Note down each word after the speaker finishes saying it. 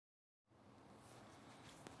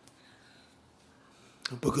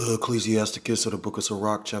Book of Ecclesiasticus, or the book of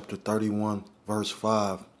Sirach, chapter 31, verse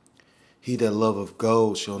 5. He that loveth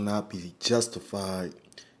gold shall not be justified,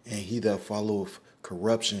 and he that followeth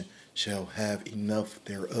corruption shall have enough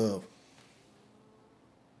thereof.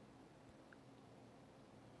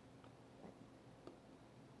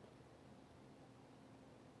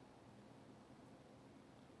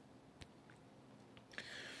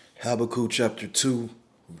 Habakkuk chapter 2,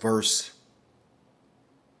 verse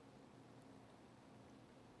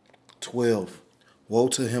 12. Woe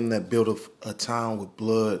to him that buildeth a town with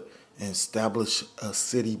blood and establish a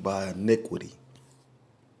city by iniquity.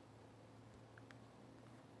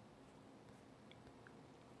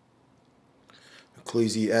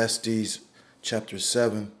 Ecclesiastes chapter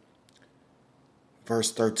 7,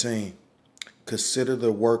 verse 13. Consider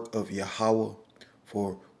the work of Yahweh,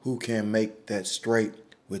 for who can make that straight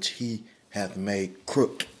which he hath made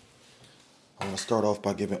crooked? I'm going to start off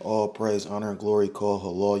by giving all praise, honor, and glory. Call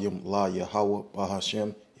Haloyim La Yahweh,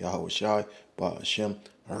 Bahashem, Yahweh Shai, Bahashem,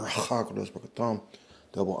 Rachakodesh Bakatham.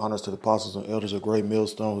 Double honors to the apostles and elders of Great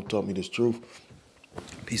Millstone who taught me this truth.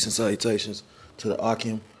 Peace and salutations to the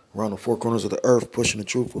Akim around the four corners of the earth, pushing the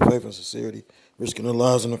truth with faith and sincerity, risking their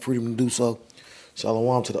lives and the freedom to do so.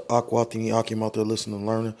 Shalom to the Akwatini Akim out there listening and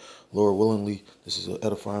learning. Lord willingly, this is an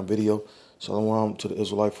edifying video. Shalom to the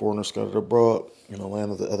Israelite foreigners scattered abroad in the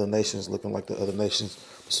land of the other nations, looking like the other nations,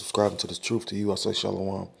 but subscribing to this truth. To you, I say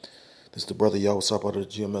shalom. This is the brother Yahweh Sap out of the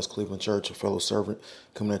GMS Cleveland Church, a fellow servant,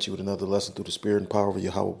 coming at you with another lesson through the spirit and power of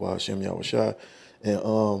Yahweh Ba'ashem Yahweh Shai. And,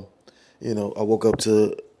 I woke up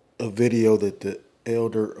to a video that the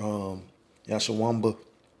elder Yashawamba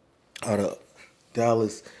out of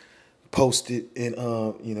Dallas posted, and,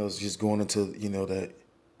 it's just going into, that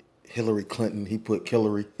Hillary Clinton, he put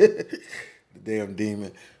Hillary, the damn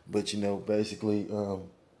demon. But, basically,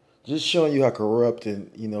 just showing you how corrupt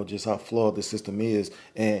and, just how flawed the system is.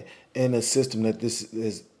 And in a system that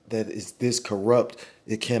is this corrupt,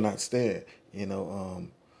 it cannot stand.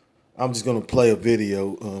 I'm just going to play a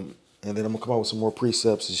video, and then I'm going to come out with some more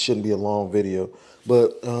precepts. It shouldn't be a long video.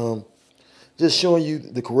 But just showing you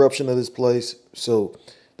the corruption of this place. So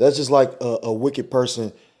that's just like a wicked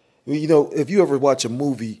person. If you ever watch a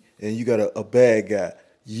movie and you got a bad guy,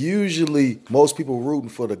 usually most people rooting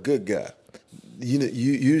for the good guy.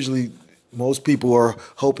 Usually most people are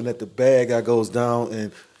hoping that the bad guy goes down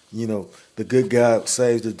and, the good guy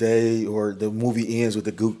saves the day, or the movie ends with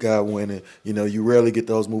the good guy winning. You rarely get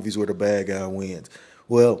those movies where the bad guy wins.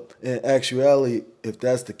 Well, in actuality, if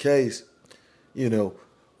that's the case,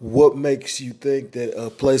 what makes you think that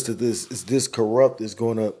a place that is this corrupt is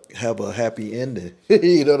going to have a happy ending?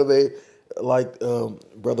 You know what I mean? Like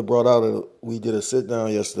brother brought out, we did a sit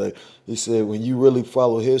down yesterday. He said, when you really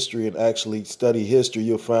follow history and actually study history,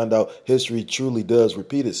 you'll find out history truly does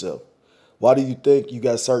repeat itself. Why do you think you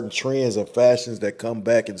got certain trends and fashions that come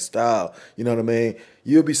back in style? You know what I mean?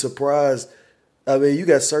 You'll be surprised. I mean, you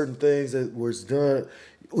got certain things that was done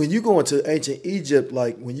when you go into ancient Egypt,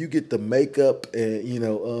 like when you get the makeup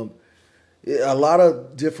and, a lot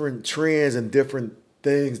of different trends and different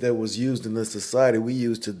things that was used in the society we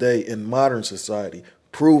use today in modern society,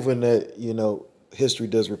 proving that, history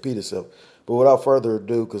does repeat itself. But without further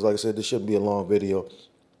ado, because like I said, this shouldn't be a long video,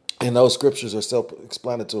 and those scriptures are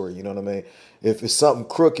self-explanatory, you know what I mean? If it's something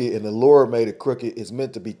crooked and the Lord made it crooked, it's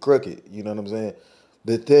meant to be crooked, you know what I'm saying?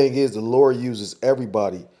 The thing is, the Lord uses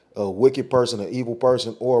everybody, a wicked person, an evil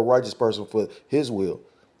person, or a righteous person for his will.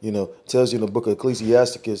 Tells you in the book of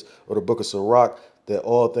Ecclesiasticus or the book of Sirach that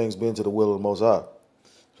all things bend to the will of the Most High.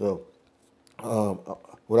 So,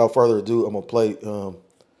 without further ado, I'm going to play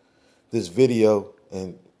this video,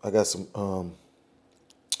 and I got some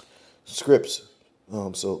scripts.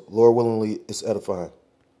 So, Lord willingly, it's edifying.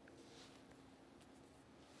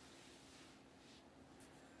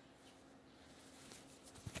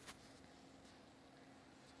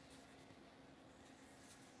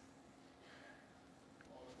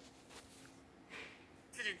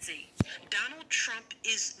 Donald Trump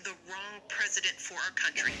is the wrong president for our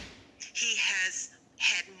country. He has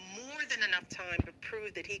had more than enough time to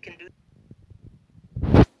prove that he can do.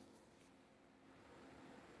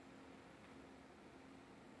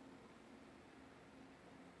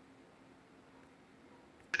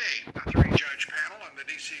 Today, a three-judge panel on the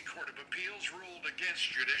D.C. Court of Appeals ruled against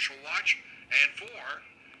Judicial Watch and for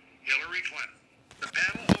Hillary Clinton. The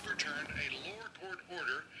panel overturned a lower court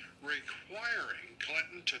order requiring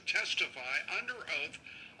Clinton to testify under oath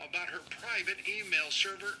about her private email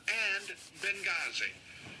server and Benghazi.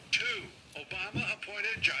 2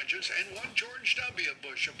 Obama-appointed judges and 1 George W.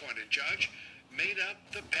 Bush-appointed judge made up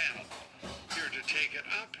the panel. Here to take it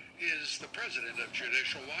up is the president of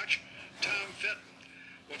Judicial Watch, Tom Fitton.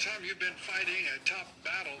 Well, Tom, you've been fighting a tough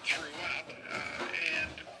battle throughout,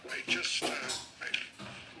 and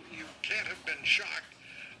you can't have been shocked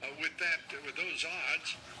with those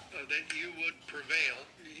odds, that you would prevail.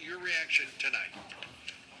 Your reaction tonight?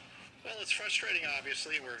 Well, it's frustrating,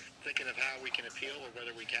 obviously. We're thinking of how we can appeal or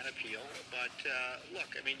whether we can appeal. But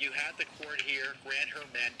look, I mean, you had the court here grant her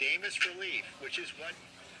mandamus relief, which is what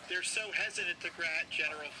they're so hesitant to grant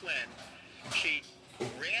General Flynn. She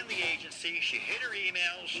ran the agency, she hid her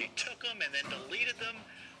emails, she took them and then deleted them.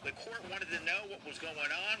 The court wanted to know what was going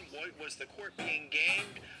on. What was the court being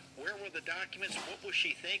gamed? Where were the documents? What was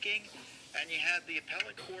she thinking? And you had the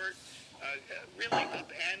appellate court really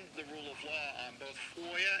upend the rule of law on both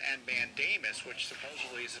FOIA and mandamus, which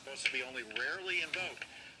supposedly is supposed to be only rarely invoked.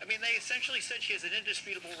 I mean, they essentially said she has an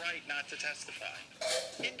indisputable right not to testify.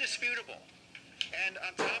 Indisputable. And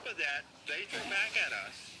on top of that, they threw back at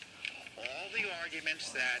us all the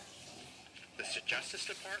arguments that the Justice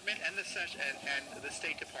Department and the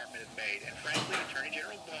State Department have made. And frankly, Attorney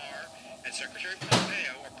General Barr and Secretary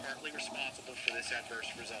Pompeo are partly responsible for this adverse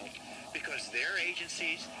result because their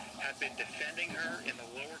agencies have been defending her in the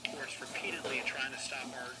lower courts repeatedly and trying to stop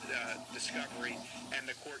our discovery, and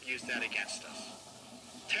the court used that against us.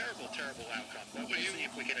 Terrible, terrible outcome, but we'll see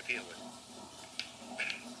if we can appeal it.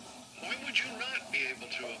 Why would you not be able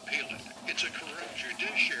to appeal it? It's a corrupt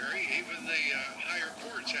judiciary. Even the higher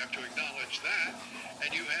courts have to acknowledge that. And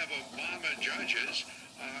you have Obama judges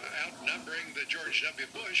outnumbering the George W.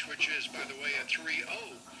 Bush, which is, by the way, a 3-0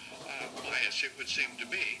 bias, it would seem to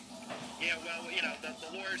be. Yeah, well,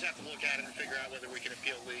 the lawyers have to look at it and figure out whether we can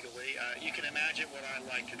appeal legally. You can imagine what I'd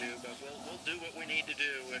like to do, but we'll do what we need to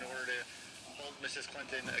do in order to hold Mrs.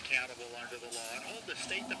 Clinton accountable under the law and hold the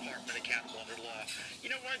State Department accountable under the law.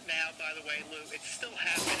 You know, right now, by the way, Lou, it's still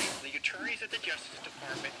happening. The attorneys at the Justice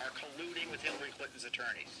Department are colluding with Hillary Clinton's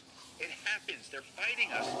attorneys. It happens. They're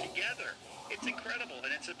fighting us together. It's incredible,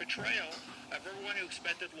 and it's a betrayal of everyone who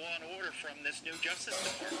expected law and order from this new Justice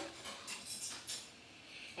Department.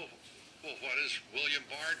 Well, what is William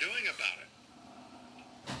Barr doing about it?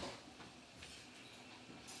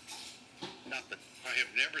 Nothing. I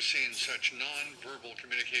have never seen such non-verbal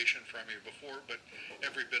communication from you before, but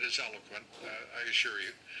every bit as eloquent, I assure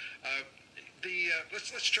you.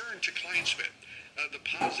 Let's turn to Kleinsmith, the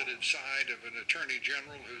positive side of an attorney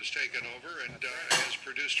general who's taken over and has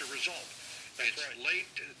produced a result. It's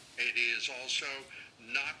late. It is also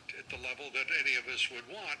not at the level that any of us would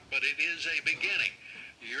want, but it is a beginning.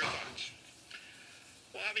 Your thoughts?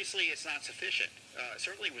 Well, obviously, it's not sufficient.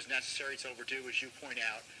 Certainly was necessary. It's overdue, as you point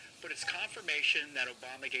out. But it's confirmation that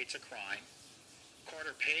Obamagate's a crime.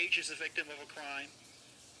 Carter Page is a victim of a crime.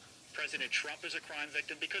 President Trump is a crime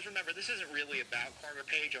victim. Because remember, this isn't really about Carter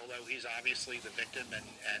Page, although he's obviously the victim and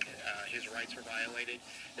his rights were violated.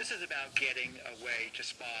 This is about getting a way to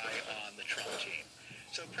spy on the Trump team.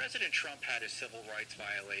 So President Trump had his civil rights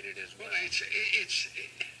violated as well.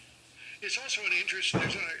 It's also there's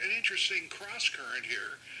an interesting cross current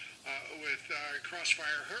here with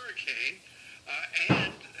Crossfire Hurricane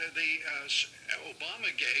and the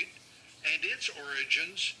Obamagate and its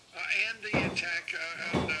origins and the attack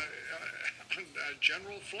on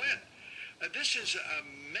General Flynn. This is a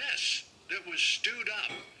mess that was stewed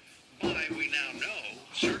up by, we now know,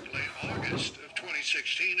 certainly August of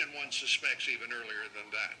 2016, and one suspects even earlier than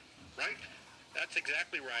that, right? That's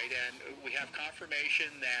exactly right, and we have confirmation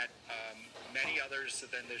that many others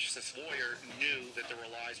than this lawyer knew that there were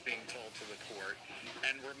lies being told to the court.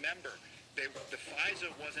 And remember, the FISA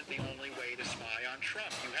wasn't the only way to spy on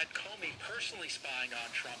Trump. You had Comey personally spying on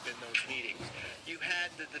Trump in those meetings. You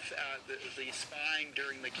had the spying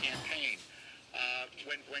during the campaign.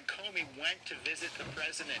 When Comey went to visit the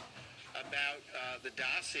president about the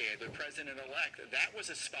dossier, the president-elect, that was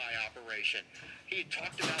a spy operation. He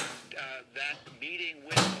talked about that meeting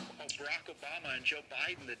with Barack Obama and Joe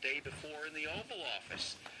Biden the day before in the Oval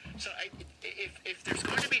Office. So if there's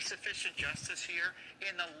going to be sufficient justice here,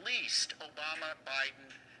 in the least, Obama,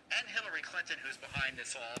 Biden, and Hillary Clinton, who's behind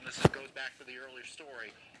this all, and this goes back to the earlier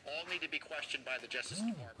story, all need to be questioned by the Justice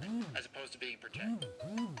Department as opposed to being protected.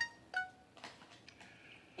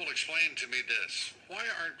 Well, explain to me this. Why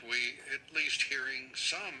aren't we at least hearing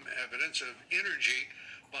some evidence of energy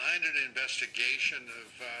behind an investigation of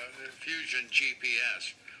Fusion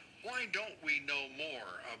GPS? Why don't we know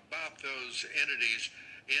more about those entities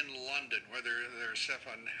in London, whether they're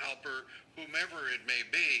Stefan Halper, whomever it may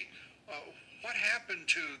be? What happened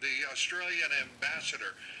to the Australian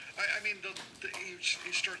ambassador? I mean, you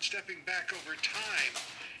start stepping back over time,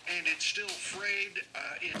 and it's still frayed,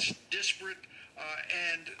 it's disparate,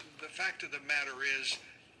 and the fact of the matter is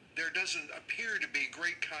there doesn't appear to be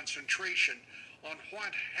great concentration on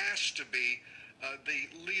what has to be the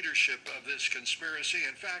leadership of this conspiracy.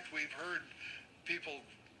 In fact, we've heard people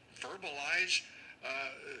verbalize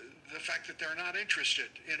the fact that they're not interested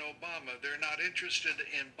in Obama. They're not interested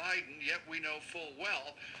in Biden, yet we know full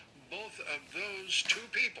well both of those two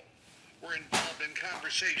people were involved in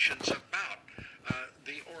conversations about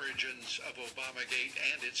the origins of Obamagate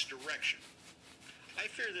and its direction. I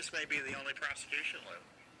fear this may be the only prosecution, Lou.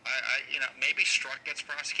 Maybe Strzok gets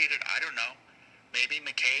prosecuted. I don't know. Maybe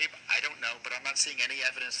McCabe. I don't know. But I'm not seeing any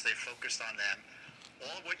evidence they focused on them.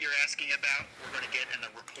 All what you're asking about, we're going to get in the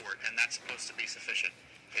report, and that's supposed to be sufficient.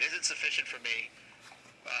 It isn't sufficient for me.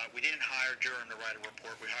 We didn't hire Durham to write a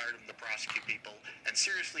report. We hired him to prosecute people and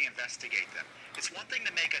seriously investigate them. It's one thing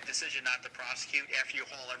to make a decision not to prosecute after you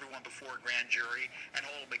haul everyone before a grand jury and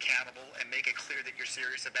hold them accountable and make it clear that you're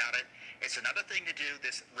serious about it. It's another thing to do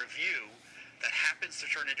this review that happens to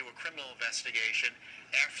turn into a criminal investigation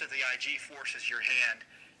after the IG forces your hand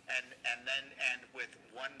and then end with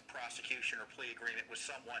one prosecution or plea agreement with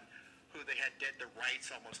someone who they had dead to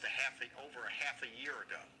rights almost over a half a year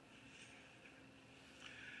ago.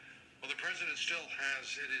 Well, the president still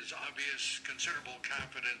has, it is obvious, considerable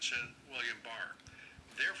confidence in William Barr.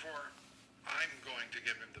 Therefore, I'm going to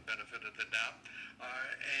give him the benefit of the doubt,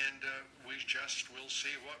 and we just will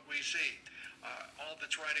see what we see. All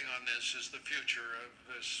that's riding on this is the future of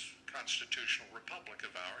this constitutional republic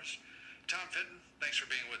of ours. Tom Fitton, thanks for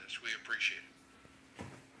being with us. We appreciate it.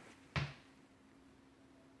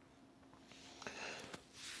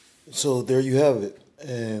 So there you have it.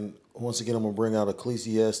 And once again, I'm going to bring out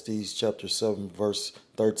Ecclesiastes chapter 7, verse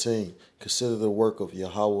 13. Consider the work of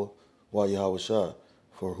Yahweh while Yahweh Shah,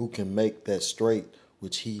 for who can make that straight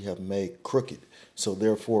which he have made crooked. So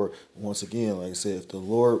therefore, once again, like I said, if the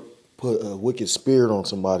Lord put a wicked spirit on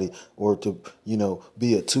somebody, or to,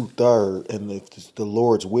 be a 2/3, and if it's the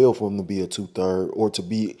Lord's will for him to be a 2/3 or to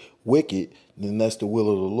be wicked, then that's the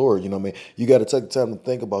will of the Lord. You got to take the time to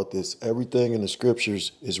think about this. Everything in the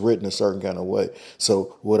scriptures is written a certain kind of way.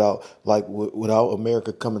 So without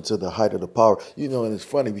America coming to the height of the power, and it's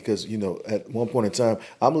funny because, at one point in time,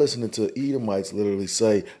 I'm listening to Edomites literally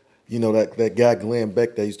say, that guy Glenn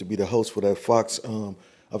Beck that used to be the host for that Fox,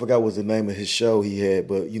 I forgot what the name of his show he had,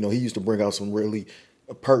 but, he used to bring out some really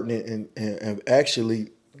pertinent and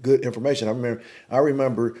actually good information. I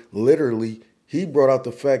remember literally he brought out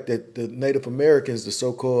the fact that the Native Americans, the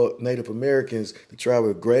so-called Native Americans, the tribe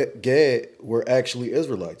of Gad, were actually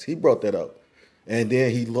Israelites. He brought that up. And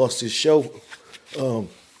then he lost his show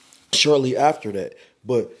shortly after that.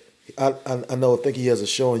 But I think he has a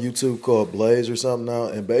show on YouTube called Blaze or something now.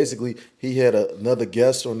 And basically he had another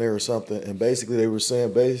guest on there or something. And basically they were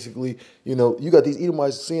saying, you got these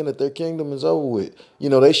Edomites saying that their kingdom is over with.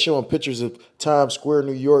 They showing pictures of Times Square,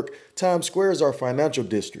 New York. Times Square is our financial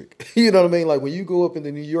district. You know what I mean? Like when you go up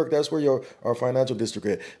into New York, that's where our financial district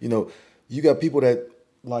at. You got people that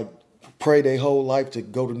like pray their whole life to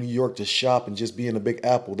go to New York to shop and just be in the Big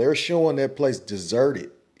Apple. They're showing that place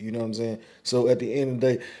deserted. You know what I'm saying? So at the end of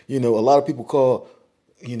the day, a lot of people call,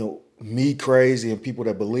 me crazy and people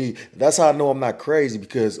that believe. That's how I know I'm not crazy,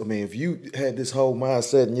 because, if you had this whole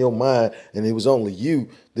mindset in your mind and it was only you,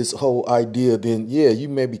 this whole idea, then, yeah, you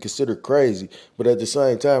may be considered crazy. But at the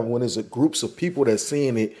same time, when there's groups of people that's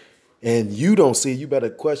seeing it and you don't see it, you better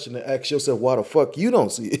question and ask yourself why the fuck you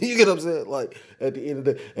don't see it. You get what I'm saying? Like, at the end of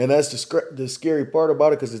the day. And that's the scary part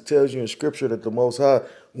about it, because it tells you in Scripture that the Most High,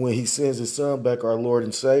 when he sends his son back, our Lord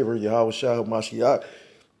and Savior, Yahweh Shah Mashiach,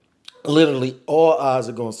 literally all eyes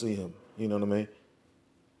are going to see him. You know what I mean?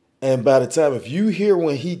 And by the time, if you hear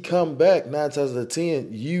when he come back, 9 times out of 10,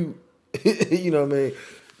 you know what I mean?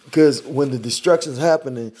 Because when the destruction's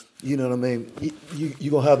happening, you know what I mean,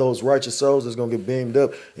 you're going to have those righteous souls that's going to get beamed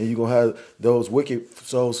up, and you're going to have those wicked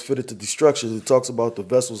souls fitted to destruction. It talks about the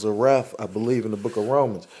vessels of wrath, I believe, in the book of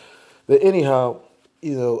Romans. But anyhow,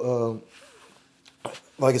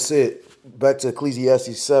 like I said, back to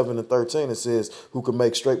Ecclesiastes 7 and 13, it says, who can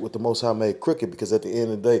make straight what the Most High made crooked? Because at the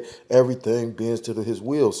end of the day, everything bends to his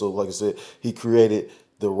will. So like I said, he created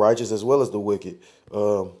the righteous as well as the wicked.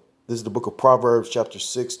 This is the book of Proverbs, chapter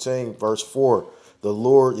 16, verse 4. The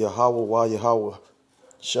Lord Yahweh, while Yahweh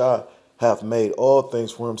Shah, hath made all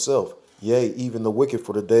things for himself. Yea, even the wicked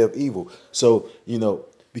for the day of evil. So,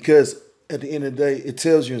 because at the end of the day, it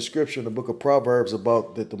tells you in Scripture, in the book of Proverbs,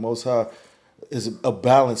 about that the Most High is a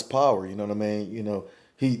balanced power. You know what I mean?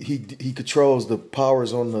 He controls the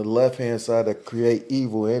powers on the left-hand side that create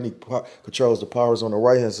evil, and he controls the powers on the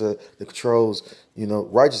right-hand side that controls,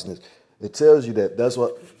 righteousness. It tells you that. That's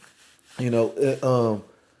what,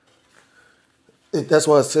 that's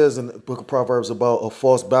why it says in the book of Proverbs about a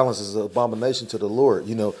false balance is an abomination to the Lord.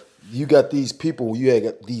 you got these people, you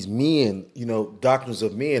got these men, doctrines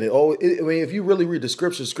of men. If you really read the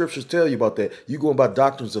scriptures tell you about that. You going by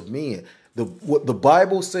doctrines of men. What the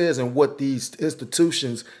Bible says and what these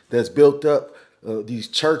institutions that's built up, these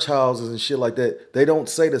church houses and shit like that, they don't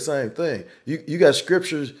say the same thing. You got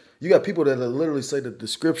scriptures. You got people that literally say that the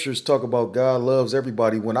scriptures talk about God loves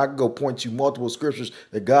everybody when I can go point you multiple scriptures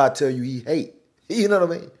that God tell you he hate. You know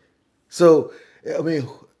what I mean? So, I mean,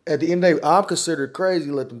 at the end of the day, I'm considered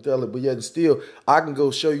crazy, let them tell it, but yet still, I can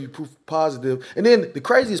go show you proof positive. And then the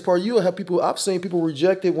craziest part, you'll have people, I've seen people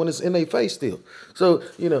reject it when it's in their face still. So,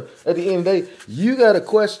 at the end of the day, you got to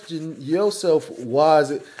question yourself, why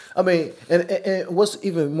is it? I mean, and what's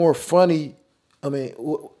even more funny, I mean,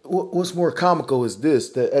 what's more comical is this,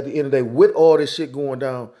 that at the end of the day, with all this shit going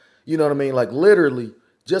down, you know what I mean? Like literally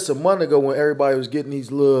just a month ago when everybody was getting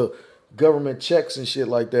these little government checks and shit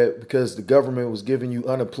like that because the government was giving you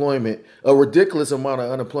unemployment, a ridiculous amount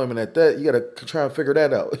of unemployment at that. You got to try and figure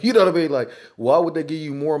that out. You know what I mean? Like, why would they give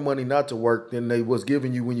you more money not to work than they was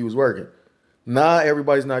giving you when you was working? Nah,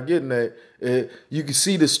 everybody's not getting that. You can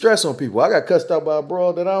see the stress on people. I got cussed out by a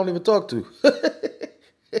broad that I don't even talk to.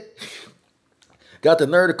 Got the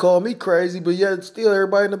nerve to call me crazy, but yet still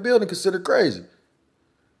everybody in the building considered crazy.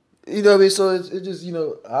 You know what I mean? So it's just,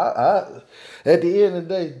 I at the end of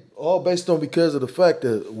the day, all based on because of the fact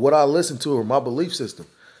that what I listen to or my belief system.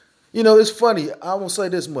 It's funny. I won't say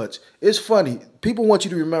this much. It's funny. People want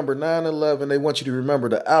you to remember 9/11. They want you to remember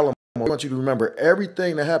the Alamo. They want you to remember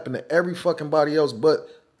everything that happened to every fucking body else but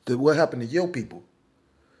what happened to your people.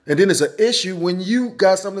 And then it's an issue when you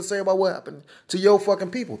got something to say about what happened to your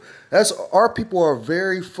fucking people. Our people are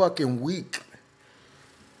very fucking weak.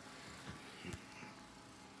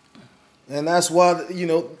 And that's why, they're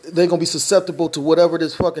going to be susceptible to whatever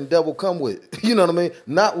this fucking devil come with. You know what I mean?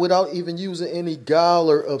 Not without even using any guile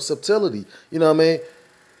or of subtlety. You know what I mean?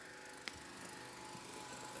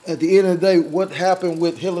 At the end of the day, what happened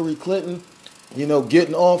with Hillary Clinton,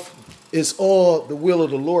 getting off, it's all the will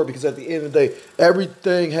of the Lord, because at the end of the day,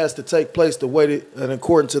 everything has to take place the way and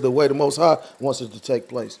according to the way the Most High wants it to take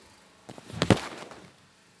place.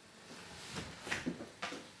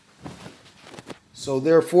 So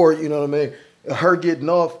therefore, you know what I mean, her getting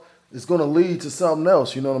off is going to lead to something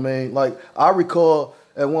else, you know what I mean? Like, I recall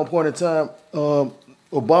at one point in time,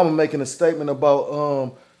 Obama making a statement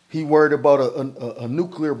about he worried about a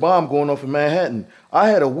nuclear bomb going off in Manhattan. I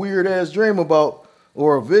had a weird-ass dream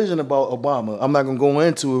or a vision about Obama. I'm not going to go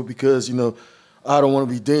into it because, I don't want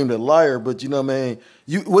to be deemed a liar, but you know what I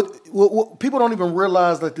mean? What people don't even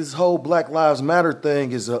realize that this whole Black Lives Matter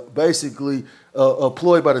thing is basically a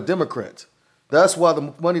ploy by the Democrats. That's why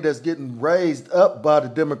the money that's getting raised up by the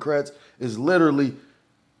Democrats is literally,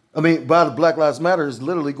 by the Black Lives Matter is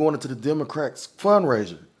literally going into the Democrats'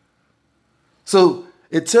 fundraiser. So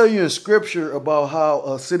it tells you in scripture about how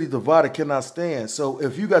a city divided cannot stand. So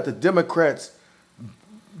if you got the Democrats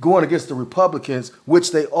going against the Republicans,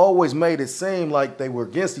 which they always made it seem like they were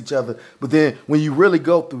against each other, but then when you really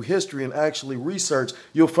go through history and actually research,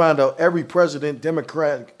 you'll find out every president,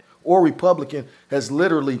 Democratic or Republican, has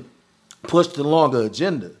literally pushed along an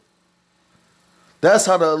agenda. That's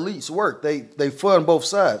how the elites work. They fund both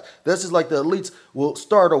sides. That's just like the elites will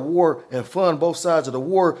start a war and fund both sides of the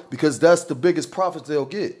war because that's the biggest profits they'll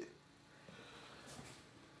get.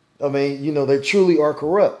 They truly are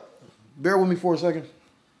corrupt. Bear with me for a second.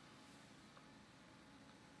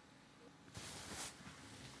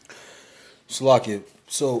 Slakia.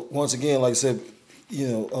 So once again, like I said,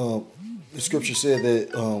 the scripture said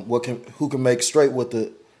that who can make straight what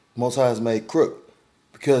the Most High has made crook,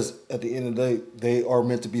 because at the end of the day, they are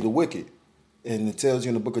meant to be the wicked. And it tells you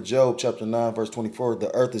in the book of Job, chapter 9, verse 24,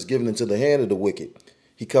 the earth is given into the hand of the wicked.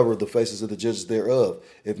 He covered the faces of the judges thereof.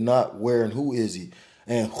 If not, where and who is he?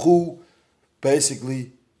 And who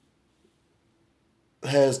basically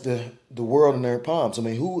has the world in their palms?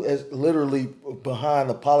 Who is literally behind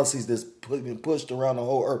the policies that's been pushed around the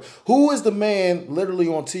whole earth? Who is the man literally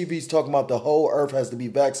on TV's talking about the whole earth has to be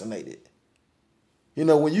vaccinated?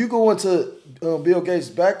 When you go into Bill Gates'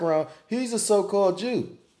 background, he's a so-called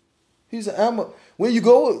Jew. When you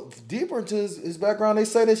go deeper into his background, they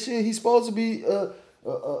say that shit, he's supposed to be a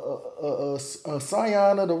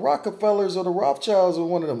scion of the Rockefellers or the Rothschilds or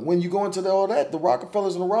one of them. When you go into all that, the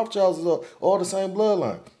Rockefellers and the Rothschilds are all the same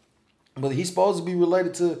bloodline. But he's supposed to be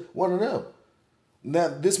related to one of them. Now,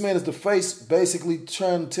 this man is the face basically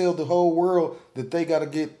trying to tell the whole world that they got to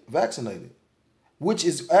get vaccinated, which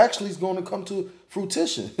is actually going to come to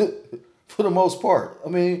fruition for the most part.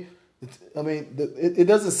 It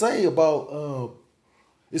doesn't say about,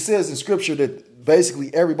 it says in scripture that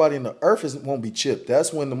basically everybody in the earth won't be chipped.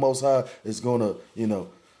 That's when the Most High is going to,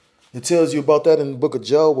 It tells you about that in the book of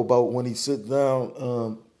Job, about when he sits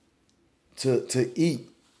down to eat,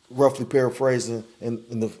 roughly paraphrasing, and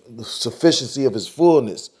the sufficiency of his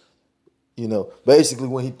fullness. Basically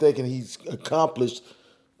when he's thinking he's accomplished.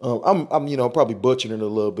 I'm probably butchering it a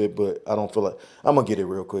little bit, but I don't feel like I'm gonna get it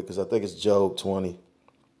real quick because I think it's Job 20.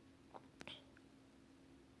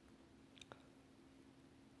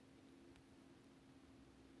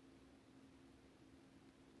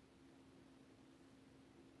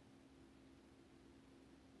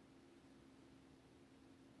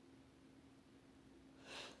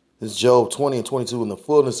 It's Job 20 and 22. In the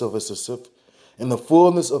fullness of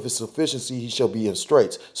his sufficiency, he shall be in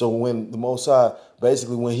straits. So when the Most High,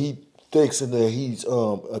 basically, when he thinks that he's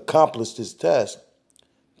accomplished his task,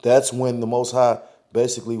 that's when the Most High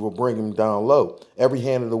basically will bring him down low. Every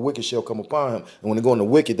hand of the wicked shall come upon him. And when they go into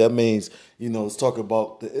wicked, that means, it's talking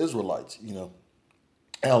about the Israelites, And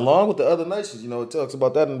along with the other nations, it talks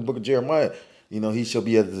about that in the book of Jeremiah. He shall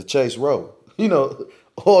be at the chase row.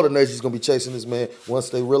 All the nations going to be chasing this man once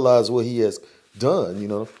they realize what he has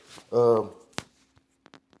done,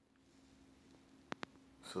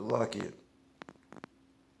 Salakia.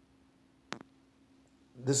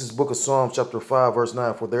 This is book of Psalms, chapter 5, verse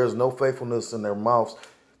 9. For there is no faithfulness in their mouths.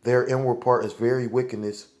 Their inward part is very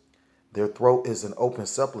wickedness. Their throat is an open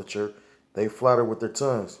sepulchre. They flatter with their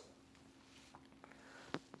tongues.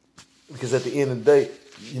 Because at the end of the day,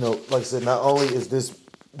 like I said, not only is this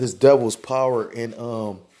devil's power in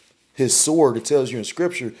his sword, it tells you in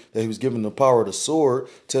scripture that he was given the power of the sword.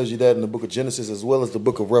 It tells you that in the book of Genesis as well as the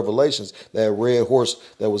book of Revelations, that red horse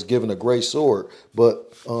that was given a great sword.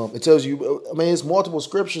 But it tells you, it's multiple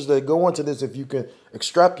scriptures that go into this if you can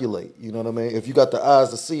extrapolate, you know what I mean? If you got the eyes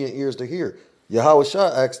to see and ears to hear. Yahweh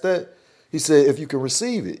Shah asked that. He said, if you can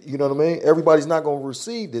receive it, you know what I mean? Everybody's not going to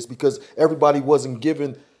receive this because everybody wasn't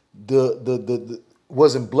given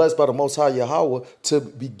wasn't blessed by the Most High Yahweh to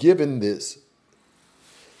be given this.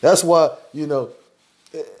 That's why,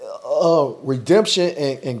 redemption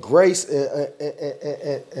and grace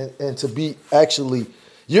and to be actually,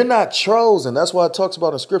 you're not chosen. That's why it talks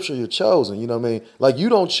about in scripture you're chosen. You know what I mean? Like you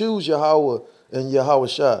don't choose Yahweh and Yahweh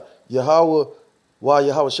Shah.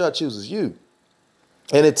 Yahweh Shah chooses you.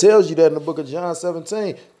 And it tells you that in the book of John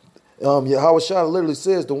 17. Yahweh Shah literally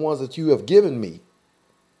says the ones that you have given me.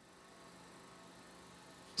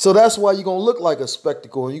 So that's why you're going to look like a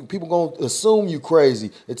spectacle. And people going to assume you crazy.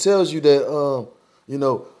 It tells you that,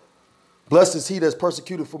 blessed is he that's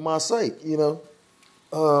persecuted for my sake,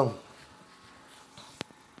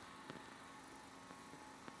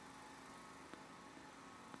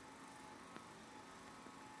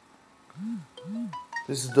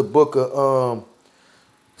 This is the book of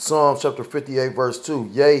Psalm chapter 58, verse 2.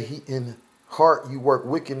 Yea, in heart you work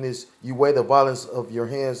wickedness. You weigh the violence of your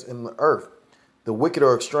hands in the earth. The wicked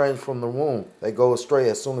are estranged from the womb. They go astray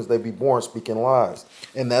as soon as they be born, speaking lies.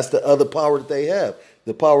 And that's the other power that they have,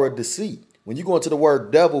 the power of deceit. When you go into the word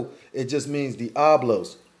devil, it just means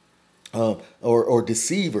diablos, or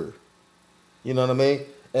deceiver. You know what I mean?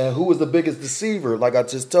 And who is the biggest deceiver? Like I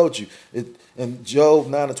just told you. In Job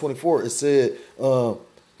 9:24, it said, the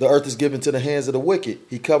earth is given to the hands of the wicked.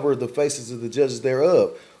 He covered the faces of the judges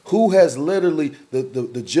thereof. Who has literally,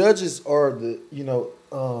 the judges are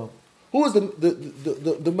who is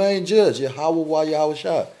the main judge? Yahweh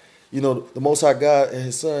Shah. The Most High God and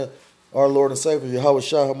his son, our Lord and Savior, Yahweh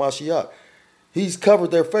Shah HaMashiach. He's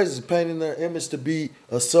covered their faces, painting their image to be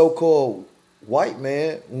a so-called white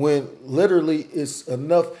man, when literally it's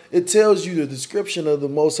enough. It tells you the description of the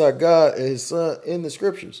Most High God and his son in the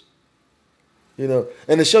scriptures. And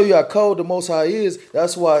to show you how cold the Most High is,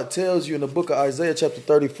 that's why it tells you in the book of Isaiah chapter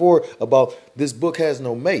 34 about this book has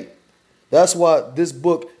no mate. That's why this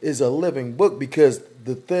book is a living book, because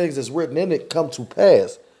the things that's written in it come to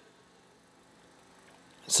pass.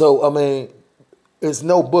 So, it's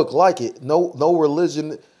no book like it. No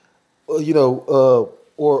religion,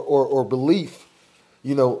 or belief.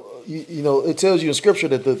 It tells you in scripture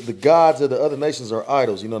that the gods of the other nations are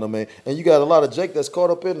idols. You know what I mean? And you got a lot of Jake that's caught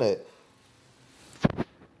up in that.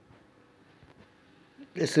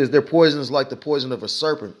 It says they're poisonous like the poison of a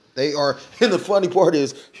serpent. They are, and the funny part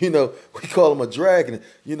is, we call them a dragon.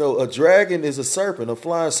 A dragon is a serpent, a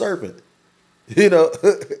flying serpent. They hold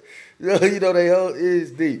it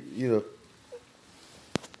is deep.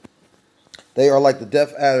 They are like the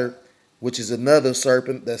deaf adder, which is another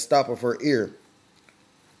serpent that stoppeth her ear.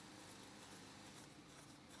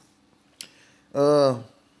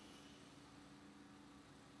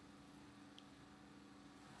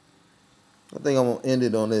 I think I'm going to end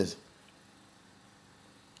it on this.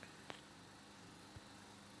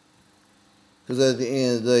 Because at the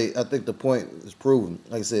end of the day, I think the point is proven.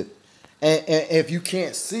 Like I said, And if you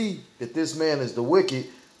can't see that this man is the wicked,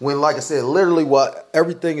 when, like I said, literally while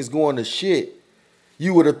everything is going to shit,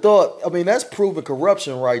 you would have thought, I mean, that's proven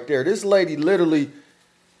corruption right there. This lady literally,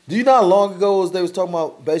 do you know how long ago they was talking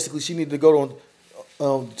about basically she needed to go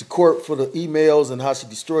to court for the emails and how she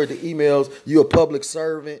destroyed the emails. You a public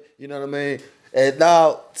servant, you know what I mean? And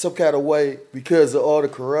now, some kind of way, because of all the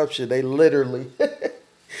corruption, they literally.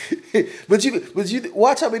 but you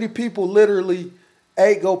watch how many people literally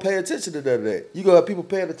ain't gonna pay attention to none of that. You gonna have people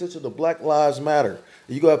paying attention to Black Lives Matter.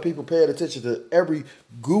 You gonna have people paying attention to every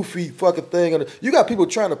goofy fucking thing. You got people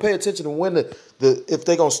trying to pay attention to when if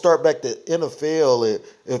they gonna start back the NFL, and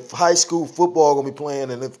if high school football gonna be playing,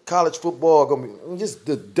 and if college football gonna be, just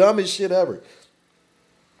the dumbest shit ever.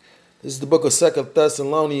 This is the book of 2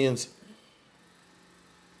 Thessalonians.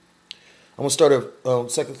 I'm going to start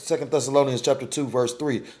at 2 Thessalonians chapter 2, verse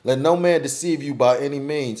 3. Let no man deceive you by any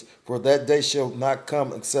means, for that day shall not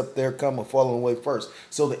come except there come a falling away first.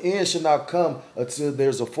 So the end shall not come until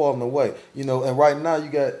there's a falling away. You know, and right now you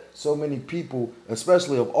got so many people,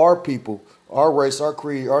 especially of our people, our race, our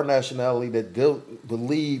creed, our nationality, that don't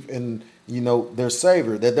believe in, you know, their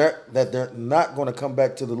Savior, that they're not going to come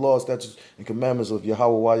back to the law, statutes, and commandments of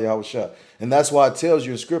Yahweh Yahweh Shah. And that's why it tells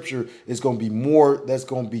you in Scripture it's going to be more that's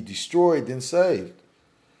going to be destroyed than saved.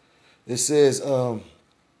 It says, for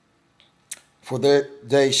that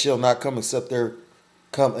day shall not come except there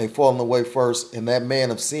come a falling away first, and that man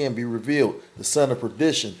of sin be revealed, the son of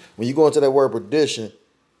perdition. When you go into that word perdition,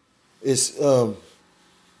 it's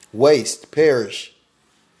waste, perish.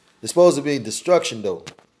 It's supposed to be destruction, though.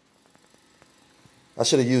 I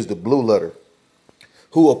should have used the blue letter.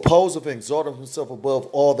 Who opposeth and exalteth himself above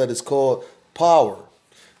all that is called power.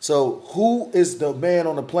 So who is the man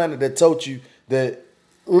on the planet that told you that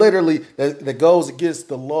literally that goes against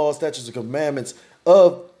the law, statutes, and commandments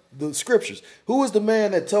of the scriptures? Who is the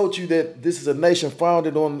man that told you that this is a nation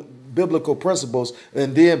founded on biblical principles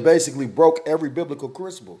and then basically broke every biblical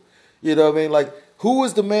principle? You know what I mean? Like, who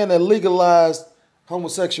is the man that legalized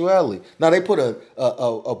homosexuality? Now they put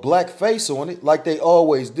a black face on it like they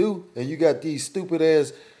always do, and you got these stupid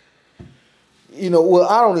ass, you know, well,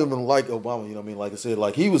 I don't even like Obama, you know what I mean? Like I said,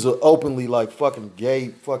 like he was openly like fucking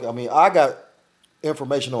gay, I mean, I got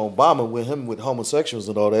information on Obama with homosexuals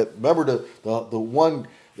and all that. Remember the one,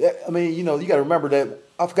 I mean, you know, you got to remember that,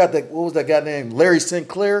 I forgot that, what was that guy named? Larry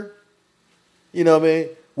Sinclair? You know what I mean?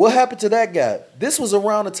 What happened to that guy? This was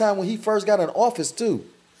around the time when he first got in office too.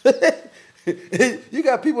 You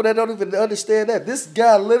got people that don't even understand that. This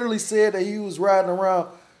guy literally said that he was riding around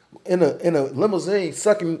in a limousine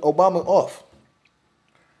sucking Obama off.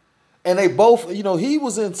 And they both, you know, he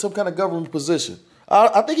was in some kind of government position.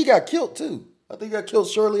 I think he got killed too. I think he got killed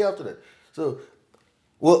shortly after that. So,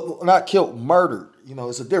 well, not killed, murdered. You know,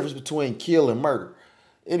 it's a difference between kill and murder.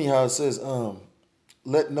 Anyhow, it says,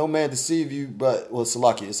 let no man deceive you,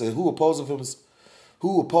 Salaki. It says, who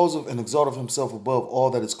opposeth and exalteth himself above all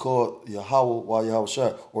that is called Yahweh Yahweh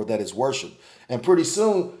Shah, or that is worship. And pretty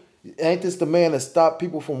soon, ain't this the man that stopped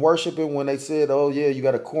people from worshiping when they said, oh yeah, you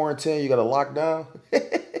got to quarantine, you got to lock down?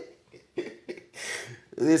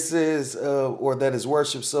 It says, or that is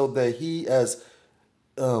worship, so that he as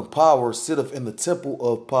power sitteth in the temple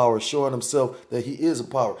of power, showing himself that he is a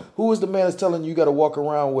power. Who is the man that's telling you got to walk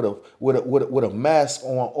around with a mask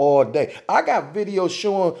on all day? I got videos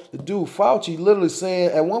showing the dude Fauci literally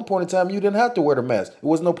saying at one point in time you didn't have to wear the mask. It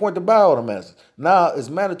was no point to buy all the masks. Now it's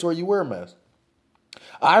mandatory you wear a mask.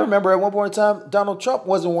 I remember at one point in time Donald Trump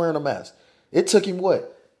wasn't wearing a mask. It took him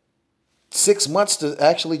 6 months to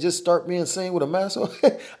actually just start being seen with a mask on.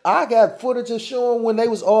 I got footage of showing when they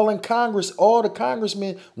was all in Congress, all the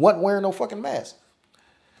congressmen wasn't wearing no fucking mask.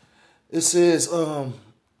 It says,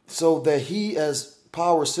 so that he as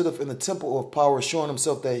power sitteth in the temple of power, showing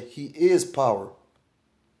himself that he is power.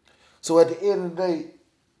 So at the end of the day,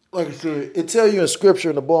 like I said, it tell you in scripture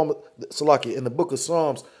in the book of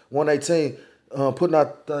Psalms 118, put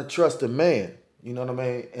not thy trust in man. You know what I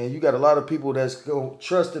mean? And you got a lot of people that's going to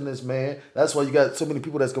trust in this man. That's why you got so many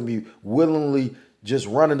people that's going to be willingly just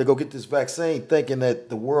running to go get this vaccine, thinking that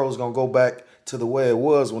the world's going to go back to the way it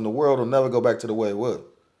was, when the world will never go back to the way it was.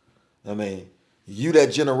 I mean, you that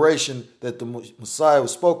generation that the Messiah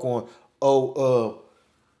spoke on,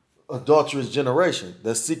 adulterous generation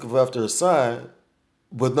that seeketh after a sign,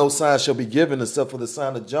 but no sign shall be given except for the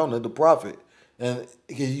sign of Jonah, the prophet. And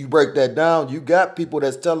you break that down, you got people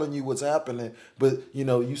that's telling you what's happening, but, you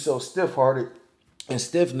know, you so stiff-hearted and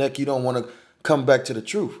stiff-necked, you don't want to come back to the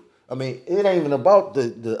truth. I mean, it ain't even about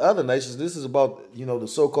the other nations. This is about, the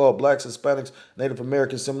so-called blacks, Hispanics, Native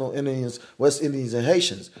Americans, Seminole Indians, West Indians, and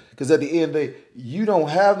Haitians. Because at the end of the day, you don't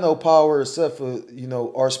have no power except for,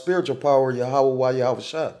 our spiritual power, Yahweh, Yahweh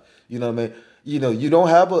Shah. You know what I mean? You don't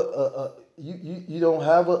have you don't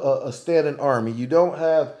have a standing army. You don't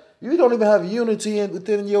even have unity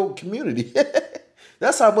within your community.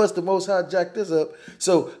 That's how much the Most High jacked this up.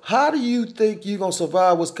 So how do you think you're going to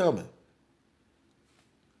survive what's coming?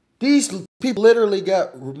 These people literally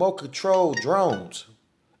got remote control drones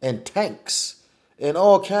and tanks and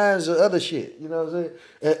all kinds of other shit. You know what I'm saying?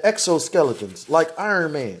 And exoskeletons like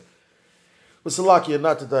Iron Man. But Salakia,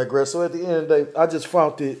 not to digress. So at the end of the day, I just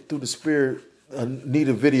found it through the spirit a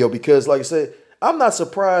needed video because, like I said, I'm not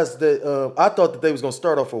surprised that I thought that they was gonna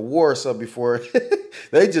start off a war or something before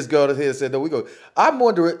they just go ahead and said, no, we go. I'm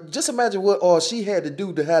wondering, just imagine what all she had to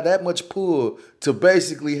do to have that much pull to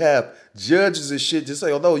basically have judges and shit just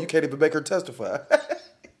say, oh no, you can't even make her testify.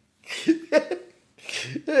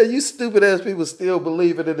 Yeah, you stupid ass people still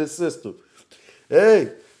believing in this system.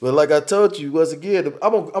 Hey, but like I told you, once again,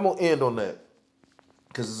 I'm gonna end on that.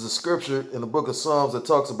 Because there's a scripture in the book of Psalms that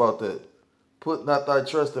talks about that. Put not thy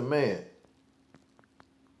trust in man.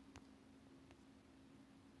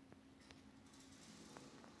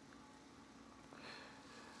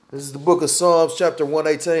 This is the book of Psalms, chapter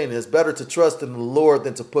 118. It's better to trust in the Lord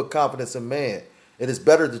than to put confidence in man. It is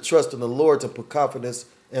better to trust in the Lord than to put confidence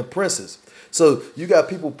in princes. So you got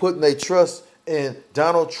people putting their trust in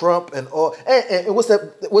Donald Trump and all. And what's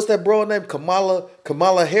that bro named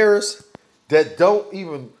Kamala Harris that don't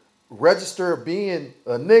even register being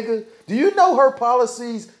a nigga? Do you know her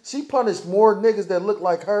policies? She punished more niggas that look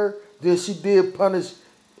like her than she did punish.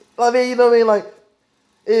 I mean, you know what I mean? Like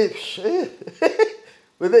it.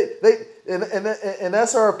 But and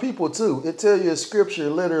that's our people too. It tell you in scripture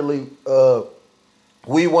literally,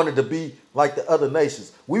 we wanted to be like the other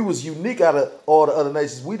nations. We was unique out of all the other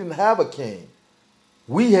nations. We didn't have a king.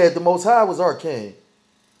 We had the Most High was our king.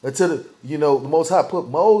 Until the Most High put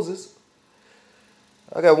Moses.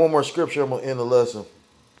 I got one more scripture. I'm gonna end the lesson.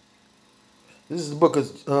 This is the book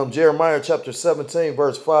of Jeremiah, chapter 17,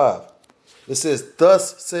 verse 5. It says,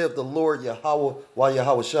 "Thus saith the Lord Yahweh,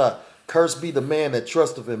 Yahweh Shah. Cursed be the man that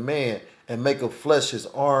trusteth in man, and maketh flesh his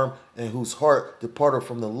arm, and whose heart departeth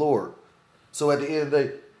from the Lord." So at the end of the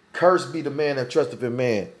day, cursed be the man that trusteth in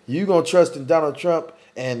man. You gonna trust in Donald Trump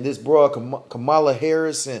and this broad Kamala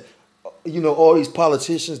Harris and all these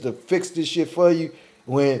politicians to fix this shit for you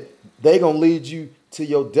when they gonna lead you to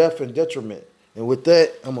your death and detriment. And with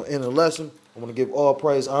that, I'm gonna end the lesson. I'm gonna give all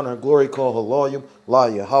praise, honor, and glory. Call Halayim, La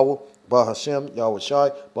Yahweh, Ba Hashem, Yahweh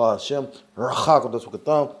Shai, Ba Hashem, Rachakodas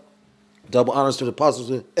Wakatham. Double honors to the apostles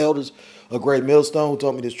and elders, a great millstone who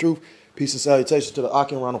taught me this truth. Peace and salutations to the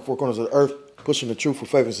Akim around the four corners of the earth, pushing the truth for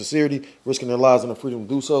faith and sincerity, risking their lives and the freedom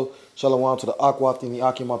to do so. Shalom to the Akwaf and the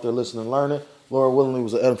Akim out there listening and learning. Lord willingly,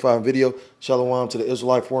 was an edifying video. Shalom to the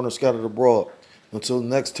Israelite foreigners scattered abroad. Until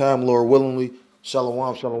next time, Lord willingly,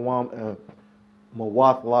 shalom, and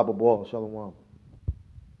mawaf lababah, shalom.